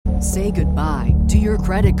Say goodbye to your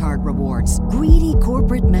credit card rewards. Greedy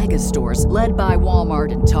corporate mega stores, led by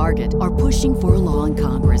Walmart and Target, are pushing for a law in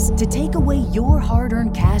Congress to take away your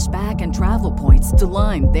hard-earned cash back and travel points to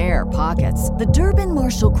line their pockets. The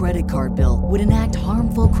Durbin-Marshall credit card bill would enact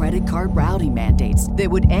harmful credit card routing mandates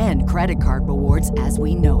that would end credit card rewards as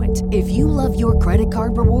we know it. If you love your credit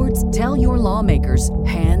card rewards, tell your lawmakers,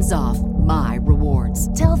 hands off my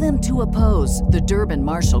rewards. Tell them to oppose the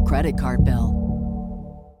Durbin-Marshall credit card bill.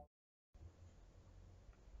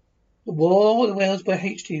 The War of the Whales by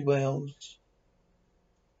H.G.Wells.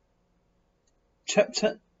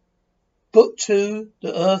 Book 2,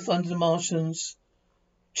 The Earth Under the Martians.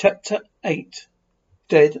 Chapter 8,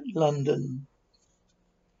 Dead London.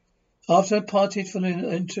 After I parted from an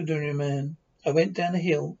ordinary man, I went down the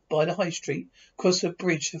hill by the High Street, crossed the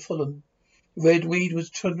bridge to Fulham. Red weed was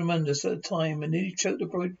tremendous at the time and nearly choked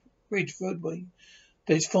the bridge roadway.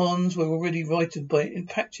 Those fawns were already righted in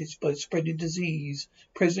patches by spreading disease.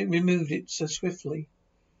 President removed it so swiftly.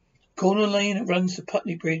 Corner lane that runs to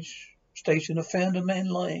Putney Bridge station, I found a man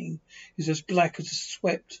lying. He was as black as a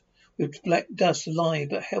swept, with black dust, alive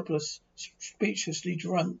but helpless, speechlessly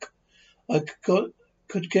drunk. I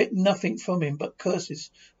could get nothing from him but curses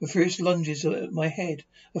with fierce lunges at my head.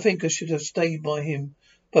 I think I should have stayed by him,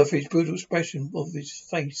 but for his brutal expression of his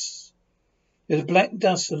face. There was black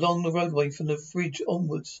dust along the roadway from the bridge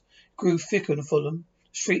onwards. It grew thicker in Fulham.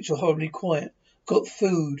 The streets were horribly quiet. Got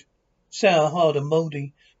food. Sour, hard and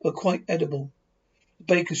mouldy, but quite edible. The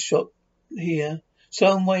baker's shop here.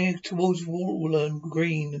 Some way towards Wallen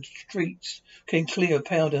Green and streets came clear of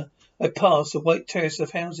powder. I passed a white terrace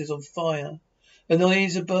of houses on fire. The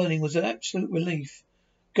noise of burning was an absolute relief.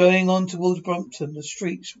 Going on towards Brompton, the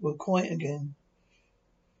streets were quiet again.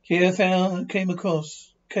 Here I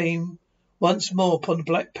came once more upon the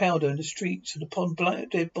black powder in the streets and upon black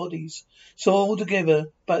dead bodies. Saw altogether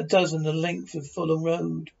about a dozen the length of Fulham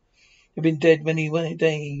Road. They'd been dead many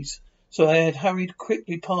days, so I had hurried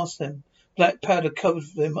quickly past them. Black powder covered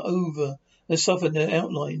them over and softened their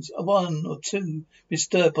outlines. One or two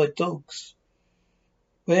disturbed by dogs.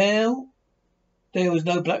 Well, there was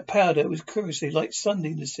no black powder. It was curiously like Sunday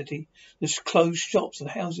in the city. The closed shops and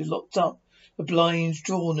houses locked up, the blinds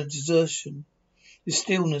drawn and desertion. The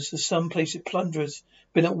stillness of some places plunderers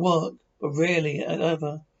been at work, but rarely at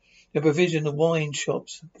other. The provision of wine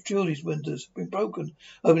shops, jewellery windows had been broken.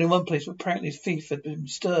 Open in one place, but apparently a thief had been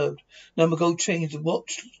disturbed. Number gold chains and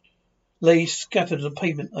watch lay scattered on the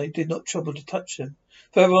pavement. I did not trouble to touch them.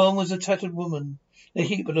 Further on was a tattered woman, a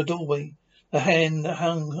heap in the doorway. A hand that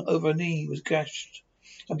hung over her knee was gashed.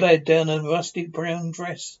 I bled down a rusty brown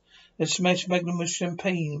dress. A smashed magnum of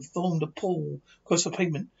champagne formed a pool across the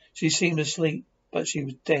pavement. She seemed asleep, but she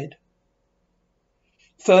was dead.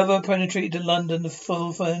 Further penetrated to London, the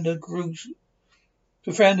founder grew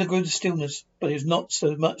the stillness, but it was not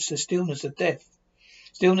so much the stillness of death.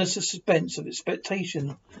 Stillness of suspense, of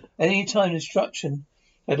expectation. Any time destruction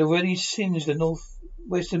had already singed the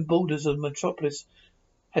north-western borders of the metropolis,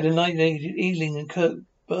 had annihilated Ealing and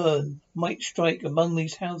Kirkburn, might strike among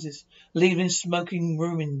these houses, leaving smoking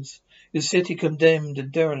ruins, the city condemned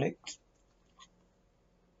and derelict.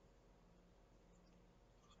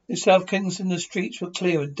 In South Kensington, the streets were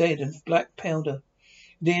clear and dead and black powder.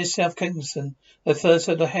 Near South Kensington, I first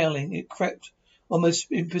heard a howling. It crept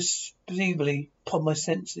almost imperceptibly upon my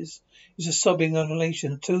senses. It was a sobbing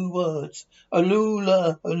annihilation. 2 words,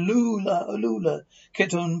 Alula, Alula, Alula,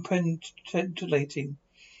 kept on penetrating.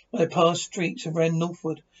 I passed streets and ran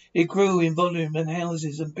northward. It grew in volume, and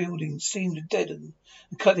houses and buildings seemed to deaden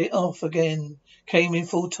and cut it off again. Came in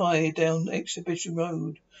full tide down Exhibition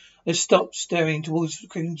Road. I stopped, staring towards the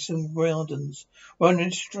crimson gardens,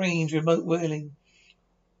 wondering strange remote wailing.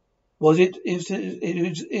 Was it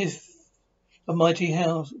if a mighty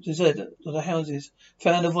house, deserted of the houses,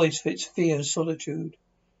 found a voice for its fear and solitude?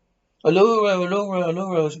 Allura, Allura,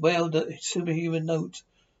 Allura wailed a superhuman note.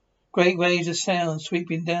 Great waves of sound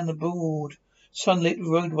sweeping down the broad, sunlit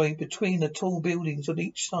roadway between the tall buildings on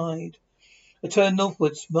each side. I turned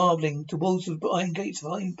northwards, marvelling, towards the iron gates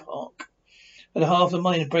of Hyde Park. At half a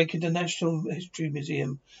mile, break into the National History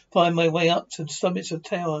Museum, find my way up to the summits of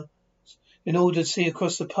tower in order to see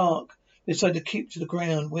across the park. I decided to keep to the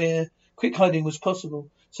ground where quick hiding was possible,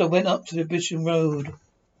 so I went up to the Bishop Road.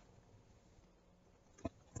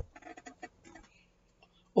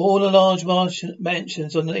 All the large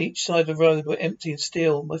mansions on each side of the road were empty and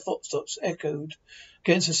still. My footsteps echoed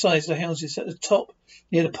against the sides of the houses. At the top,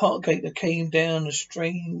 near the park gate, I came down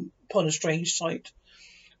upon a strange sight.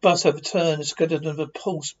 Bus overturned and scattered of a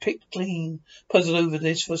pulse picked clean. Puzzled over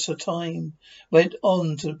this for some time. Went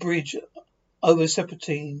on to the bridge over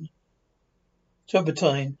Serpentine.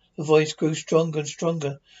 Turpentine. The voice grew stronger and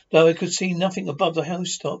stronger, though I could see nothing above the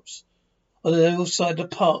housetops on the north side of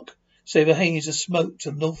the park, save a haze of smoke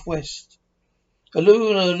to the northwest.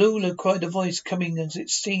 Alula, Alula, cried the voice, coming as it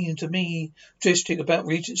seemed to me, drifting about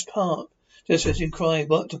Regent's Park. Just as it cried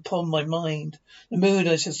worked upon my mind. The mood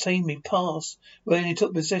I sustained me passed, really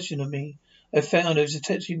took possession of me. I found I was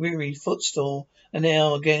intensely weary, footsore, and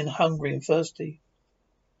now again hungry and thirsty.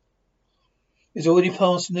 It was already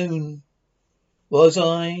past noon. Was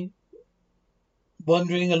I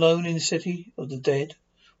wandering alone in the city of the dead?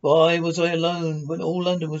 Why was I alone when all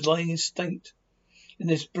London was lying in state in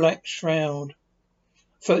this black shroud?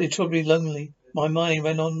 Felt terribly lonely. My mind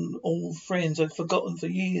ran on all friends I'd forgotten for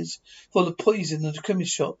years, full of poison in the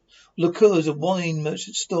chemist shop, liqueurs and wine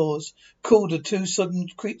merchant stores, called the two sudden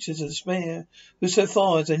creatures of despair, who so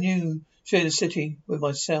far as I knew shared a city with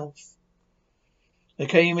myself. I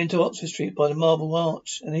came into Oxford Street by the Marble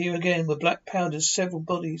Arch, and here again were black powdered several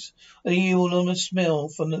bodies, an evil on the smell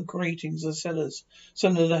from the gratings of the cellars,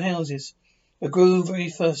 some of the houses. I grew very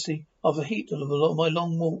thirsty after the heat of my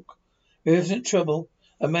long walk. With infinite trouble,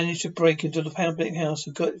 I managed to break into the public house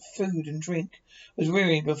and got food and drink. I was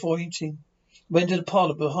weary before eating. Went to the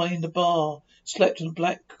parlour behind the bar, slept on a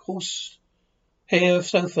black horsehair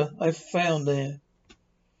sofa I found there.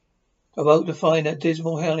 I woke to find that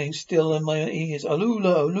dismal howling still in my ears.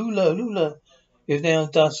 Alula, Alula, Alula. It was now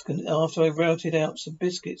dusk, and after I routed out some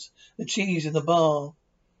biscuits and cheese in the bar,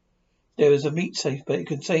 there was a meat safe, but it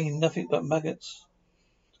contained nothing but maggots.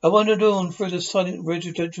 I wandered on through the silent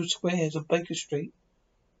residential squares of Baker Street.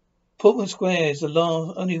 Portman Square is the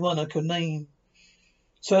only one I could name.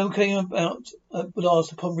 So came about at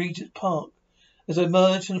last upon Regent's Park. As I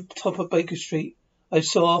emerged from the top of Baker Street, I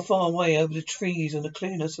saw far away over the trees and the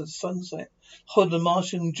clearness of the sunset, hold the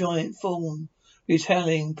Martian giant form, which his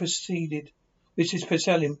howling proceeded. Was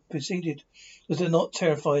I not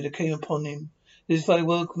terrified I came upon him? As if I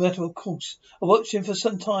were a matter of course. I watched him for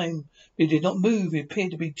some time, but he did not move. He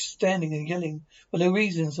appeared to be standing and yelling for no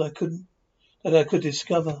reasons that I could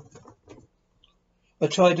discover. I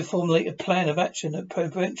tried to formulate a plan of action. That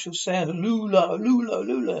provincial sound of Lula, Lula,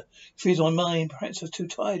 Lula filled my mind. Perhaps I was too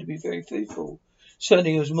tired to be very faithful.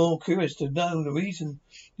 Certainly I was more curious to know the reason of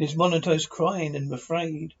his monotonous crying than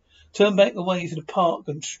afraid. Turned back away to the park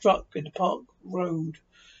and struck into Park Road.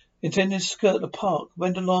 Intending to skirt the park,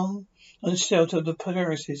 went along unsheltered of the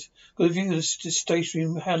terraces, got a view of the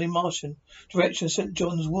stationary howling Martian, direction of St.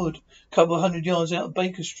 John's Wood, a couple of 100 yards out of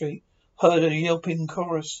Baker Street. Heard a yelping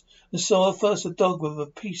chorus, and saw first a dog with a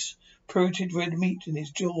piece purged red meat in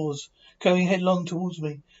his jaws, coming headlong towards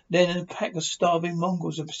me. Then a pack of starving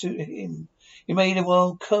mongrels in pursuit of him. He made a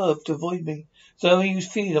wild curve to avoid me, though he was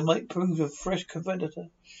feared I might prove a fresh competitor.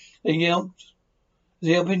 They yelped. As the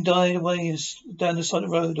yelping died away down the side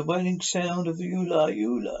of the road, the wailing sound of Eula,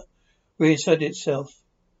 Eula reasserted itself.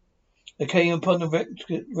 I came upon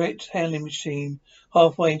the wrecked handling machine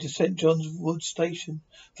halfway to St. John's Wood Station.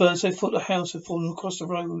 First I thought the house had fallen across the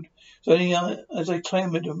road. So only as I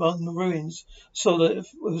clambered among the ruins, saw that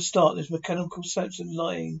with a start this mechanical section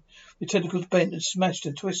lying, with tentacles bent and smashed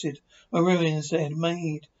and twisted, on ruins they had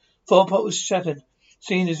made. Forepart was shattered,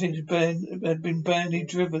 seen as if it had been badly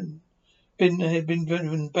driven. Had been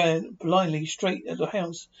driven blindly straight at the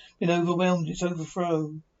house, been overwhelmed its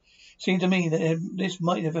overthrow. Seemed to me that this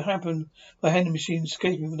might have happened by a handling machine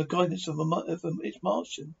escaping from the guidance of its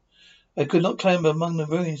Martian. I could not clamber among the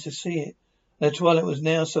ruins to see it. And the twilight was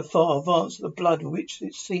now so far advanced that the blood with which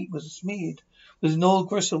its seat was smeared was nor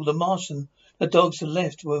gristle the Martian the dogs had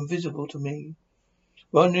left were invisible to me.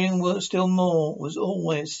 Wondering still more was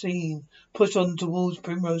all I had seen, pushed on towards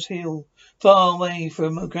Primrose Hill, far away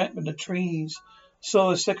from a gap in the trees. Saw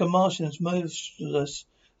a second Martian as motionless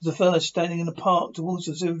as the first, standing in the park towards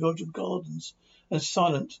the zoological gardens, and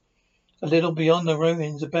silent. A little beyond the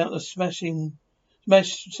ruins, about the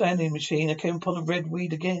smashed sanding machine, I came upon a red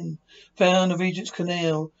weed again. Found the Regent's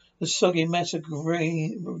Canal, a soggy mass of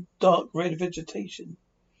dark red vegetation.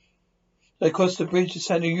 I crossed the bridge, the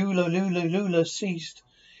sound of Lula, Lula, Lula ceased.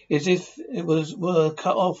 As if it were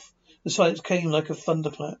cut off, the silence came like a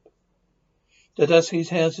thunderclap. The dusky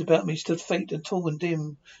houses about me stood faint and tall and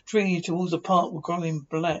dim. Trees towards the park were growing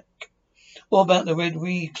black. All about the red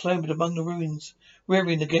weed clambered among the ruins,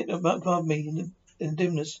 rearing to get above me in the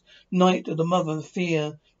dimness. Night of the mother of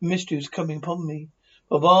fear, mystery was coming upon me.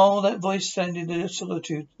 But while that voice sounded the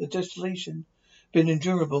solitude, the desolation, been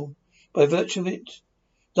endurable, by virtue of it,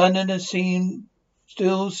 London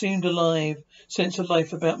still seemed alive. Sense of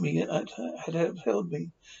life about me had held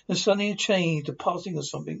me. And suddenly a change, the passing of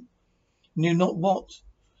something. Knew not what.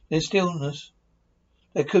 Their stillness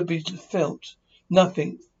that could be felt.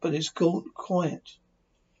 Nothing but its gaunt quiet.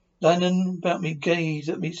 London about me gazed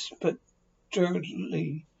at me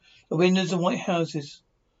spectrally. The windows of white houses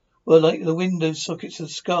were like the window sockets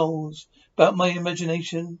of skulls. About me, my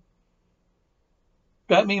imagination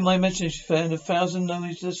found 1,000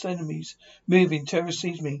 noiseless enemies moving. Terror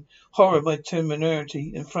seized me. Horror by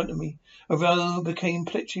temerity in front of me. A road became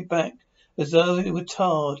pitchy back, as though it were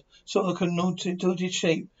tarred. Saw a contorted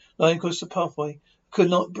shape lying across the pathway. Could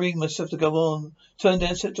not bring myself to go on. Turned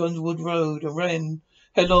down St. John's Wood Road and ran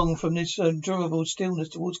headlong from this endurable stillness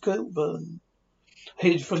towards Kilburn.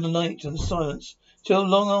 Hid from the night and the silence till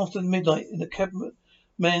long after midnight in the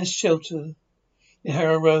cabman's shelter in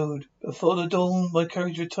Harrow Road. Before the dawn, my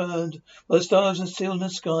courage returned. While the stars were still in the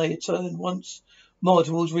sky, it turned once more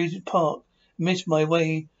towards Regent Park, missed my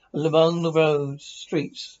way among the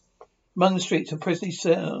streets, and presently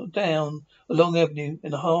settled down a long avenue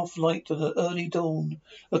in the half light of the early dawn,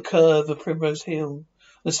 a curve of Primrose Hill.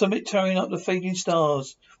 The summit towering up the fading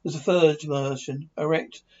stars was a third version,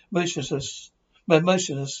 erect, motionless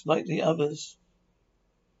like the others.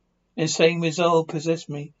 Insane resolve possessed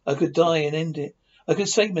me. I could die and end it. I could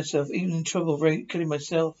save myself, even in trouble of killing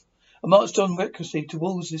myself. I marched on recklessly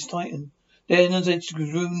towards this Titan. Then, as it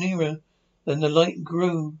grew nearer, then the light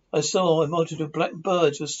grew. I saw a multitude of black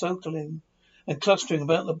birds were circling and clustering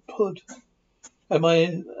about the hood.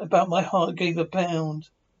 About my heart gave a bound.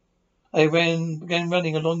 I began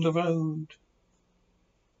running along the road.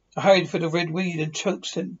 I hurried for the red weed and choked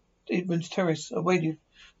St. Edmund's Terrace. I waited,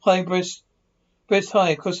 breast high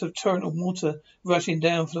across the torrent of water rushing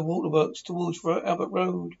down from the waterworks towards Albert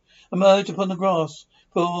Road. I emerged upon the grass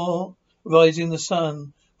for rising the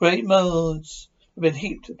sun. Great mounds had been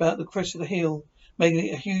heaped about the crest of the hill, making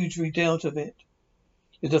it a huge redoubt of it.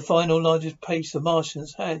 It's the final largest place the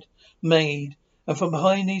Martians had made, and from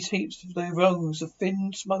behind these heaps there rose a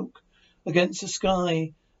thin smoke against the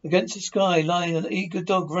sky. Against the sky, lying an eager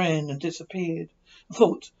dog ran and disappeared. A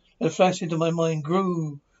thought that flashed into my mind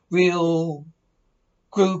grew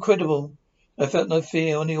credible. I felt no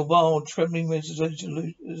fear, only a wild, trembling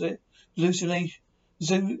exhilaration.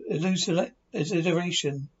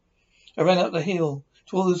 I ran up the hill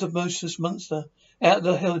towards the motionless monster. Out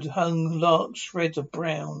the hill hung large shreds of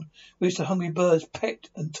brown, which the hungry birds pecked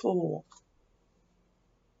and tore.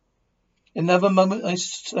 In another moment I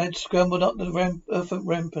had scrambled up the earthen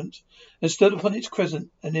rampart and stood upon its crescent.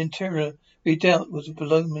 An interior redoubt was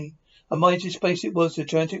below me. A mighty space it was, the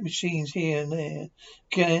gigantic machines here and there,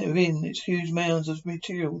 within its huge mounds of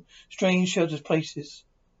material, strange sheltered places,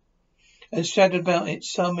 and scattered about it,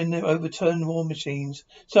 some in their overturned war machines,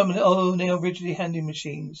 some in now rigidly handling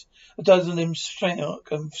machines. A dozen of them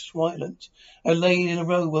stark and silent, and laid in a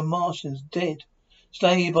row were Martians, dead,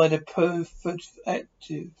 slain by the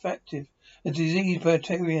active and diseased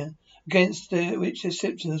bacteria, against which their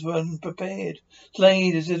symptoms were unprepared.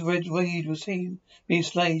 Slayed as the red weed was being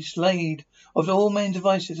slayed. Of all men's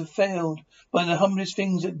devices have failed by the humblest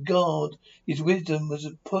things that God, his wisdom, was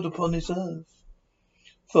put upon this earth.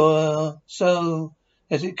 For so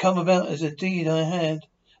has it come about as a deed I had,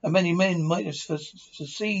 and many men might have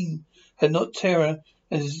foreseen, had not terror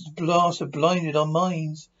as its blast have blinded our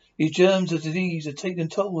minds. These germs of disease have taken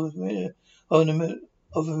toll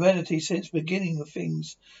of humanity since the beginning of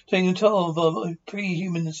things, taking toll of our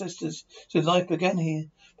pre-human ancestors since life began here.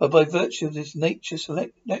 But by virtue of this natural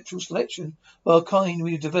selection of our kind,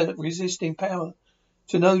 we have developed resisting power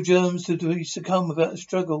to no germs to succumb without a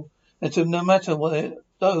struggle, and to no matter what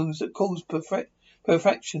those that cause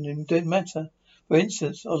perfection in dead matter. For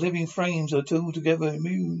instance, our living frames are altogether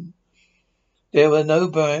immune. There were no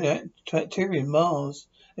bacteria in Mars,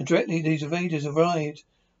 and directly these invaders arrived,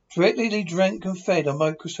 directly they drank and fed, our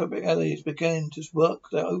microscopic allies began to work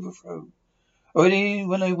their overthrow. Already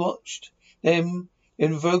when I watched them,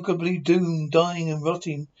 irrevocably doomed, dying and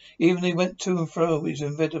rotting, even they went to and fro, is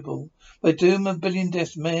inevitable. By doom of billion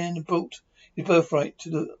deaths, man brought his birthright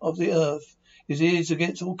of the earth. His is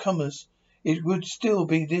against all comers. It would still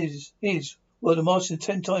be his, were the Martians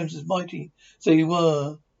 10 times as mighty as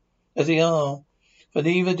they are. For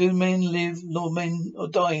neither do men live nor men or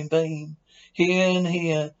die in vain. Here and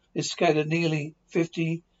here is scattered nearly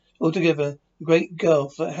 50 altogether. The great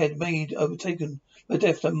gulf that had overtaken the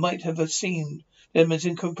death that might have seemed them as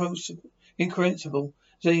incomprehensible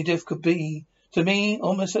as any death could be. To me,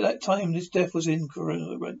 almost at that time, this death was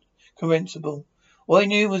incomprehensible. All I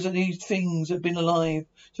knew was that these things had been alive,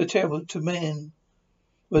 so terrible to men,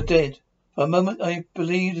 were dead. For a moment I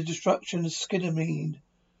believed the destruction of Skidamine,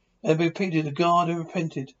 and repeated, the God had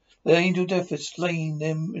repented. The angel death had slain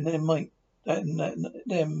them in their might, in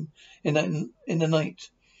the night.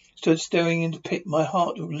 stood staring into the pit. My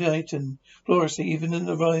heart lightened gloriously even in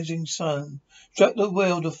the rising sun. Struck the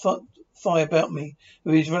world of fire about me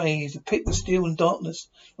with his rays. The pit was still in darkness.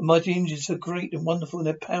 The mighty engines so great and wonderful in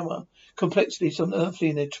their power, complexity so unearthly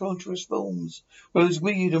in their torturous forms, rose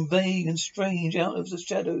weird and vague and strange out of the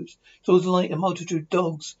shadows. Towards the light, a multitude of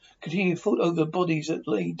dogs could hear foot over the bodies that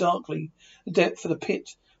lay darkly. The depth of the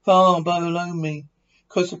pit, far below me,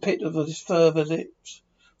 across the pit of his further lips.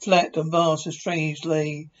 Flat and vast and strange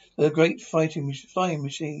lay the great flying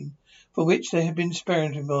machine, for which they had been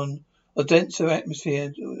experimenting on. A denser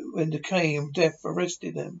atmosphere when decay and death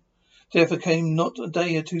arrested them. Death came not a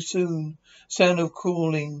day or too soon. Sound of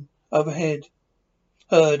crawling overhead.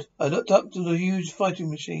 Heard. I looked up to the huge fighting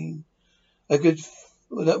machine. That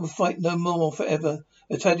would fight no more forever.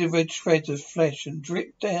 A tattered red shreds of flesh and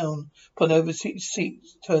dripped down upon turned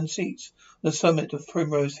seats on the summit of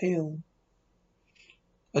Primrose Hill.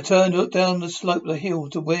 I turned looked down the slope of the hill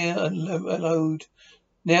to where a load.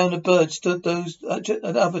 Now in the bird stood those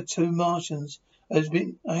other two Martians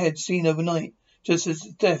I had seen overnight, just as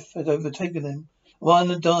death had overtaken them.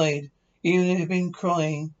 One had died, even if he had been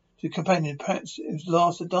crying to a companion. Perhaps it was the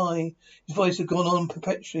last to die. His voice had gone on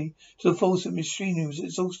perpetually till the force of machinery was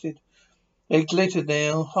exhausted. They glittered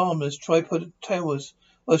now, harmless tripod towers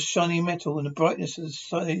of shiny metal in the brightness of the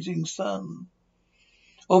blazing sun.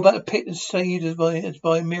 All about the pit was saved as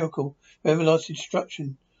by a miracle of everlasting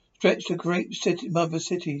destruction. Stretched the great mother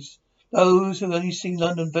cities. Those who only seen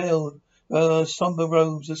London veiled sombre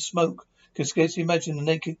robes of smoke could scarcely imagine the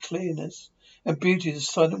naked clearness and beauty of the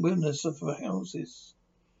silent wilderness of the houses.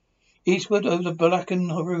 Eastward over the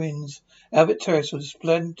blackened ruins, Albert Terrace was a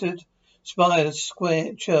splendid spire of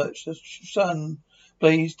square church. The sun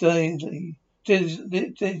blazed dazzling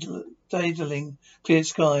clear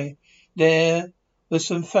sky. There was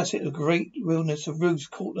some facet of great wilderness of roofs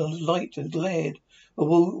caught in the light and glared of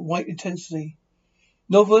white intensity.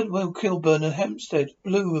 Northward were Kilburn and Hampstead,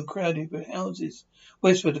 blue and crowded with houses.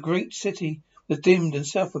 Westward the great city was dimmed, and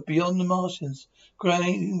southward beyond the Martians,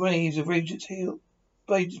 grey waves of Regent's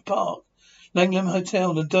Park, Langham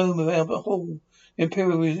Hotel, the dome of Albert Hall,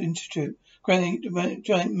 Imperial Institute,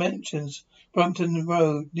 giant mansions, Brompton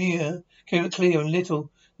Road. Near came it clear and little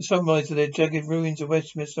the sunrise of their jagged ruins of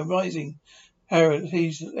Westminster rising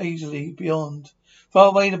hazily beyond. Far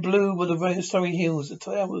away the blue were the Surrey hills, the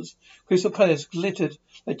towers. Crystal Palace glittered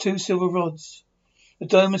like two silver rods. The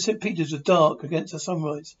dome of St. Peter's was dark against the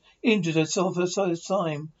sunrise, injured at the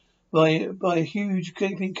time by a huge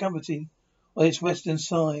gaping cavity on its western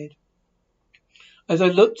side. As I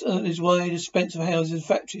looked at its wide expanse of houses,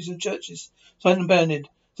 factories and churches, silent and bounded,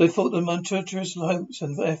 as I thought the monstrous hopes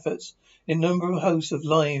and efforts in number of hosts of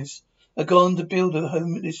lives are gone to build a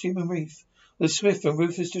home in this human reef, with swift and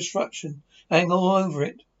ruthless destruction hang all over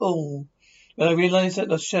it, all. When I realized that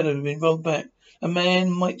the shadow had been rolled back, a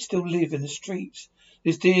man might still live in the streets.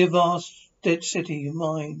 This dear, vast, dead city of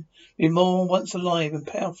mine, be more once alive and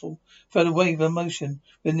powerful, felt a wave of emotion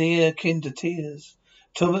with near akin to tears.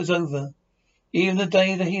 Till it was over. Even the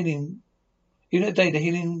day the healing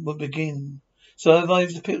would begin.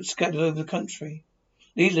 Survivors of pit scattered over the country.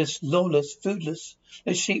 Leadless, lawless, foodless,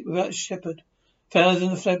 like sheep without a shepherd.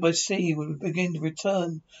 Thousands fled by sea would begin to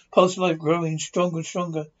return, pulse life growing stronger and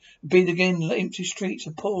stronger, beat again the empty streets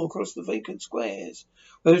and pour across the vacant squares.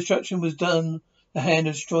 Where destruction was done, the hand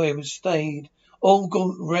of destroyer was stayed. All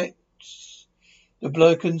gaunt wrecks, the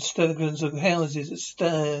broken skeletons of houses that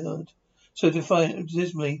stared so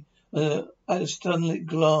dismally at the sunlit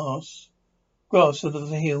grass of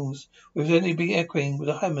the hills, with only be echoing with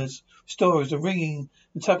the hammers, stories, the ringing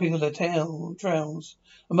and tapping of the trowels.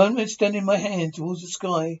 A moment extending my hand towards the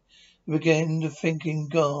sky, and began to think in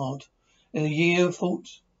God. In a year, thought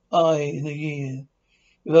I, in a year.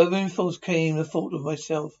 With overwhelming force came the thought of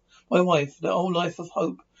myself, my wife, the whole life of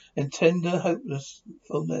hope and tender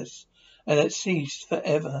hopelessness, and it ceased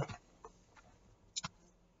forever.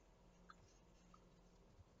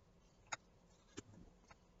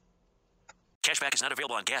 Cashback is not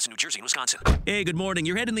available on gas in New Jersey and Wisconsin. Hey, good morning.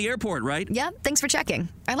 You're heading to the airport, right? Yep, thanks for checking.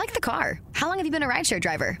 I like the car. How long have you been a rideshare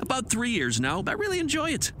driver? About 3 years now. I really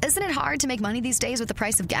enjoy it. Isn't it hard to make money these days with the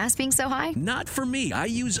price of gas being so high? Not for me. I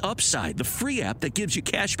use Upside, the free app that gives you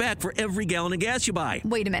cash back for every gallon of gas you buy.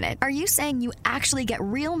 Wait a minute. Are you saying you actually get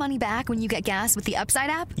real money back when you get gas with the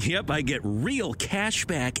Upside app? Yep, I get real cash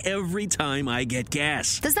back every time I get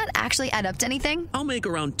gas. Does that actually add up to anything? I'll make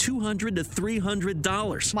around $200 to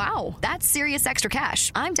 $300. Wow, that's serious extra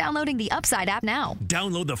cash, I'm downloading the Upside app now.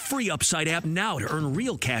 Download the free Upside app now to earn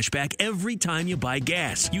real cash back every time you buy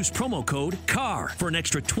gas. Use promo code CAR for an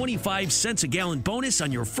extra 25 cents a gallon bonus on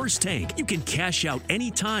your first tank. You can cash out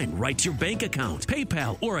anytime right to your bank account,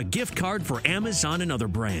 PayPal, or a gift card for Amazon and other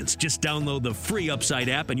brands. Just download the free Upside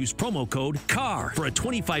app and use promo code CAR for a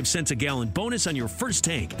 25 cents a gallon bonus on your first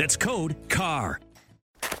tank. That's code CAR.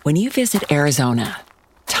 When you visit Arizona,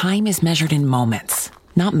 time is measured in moments,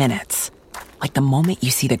 not minutes. Like the moment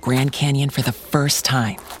you see the Grand Canyon for the first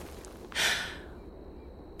time.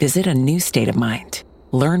 Visit a new state of mind.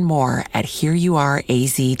 Learn more at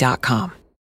hereyouareaz.com.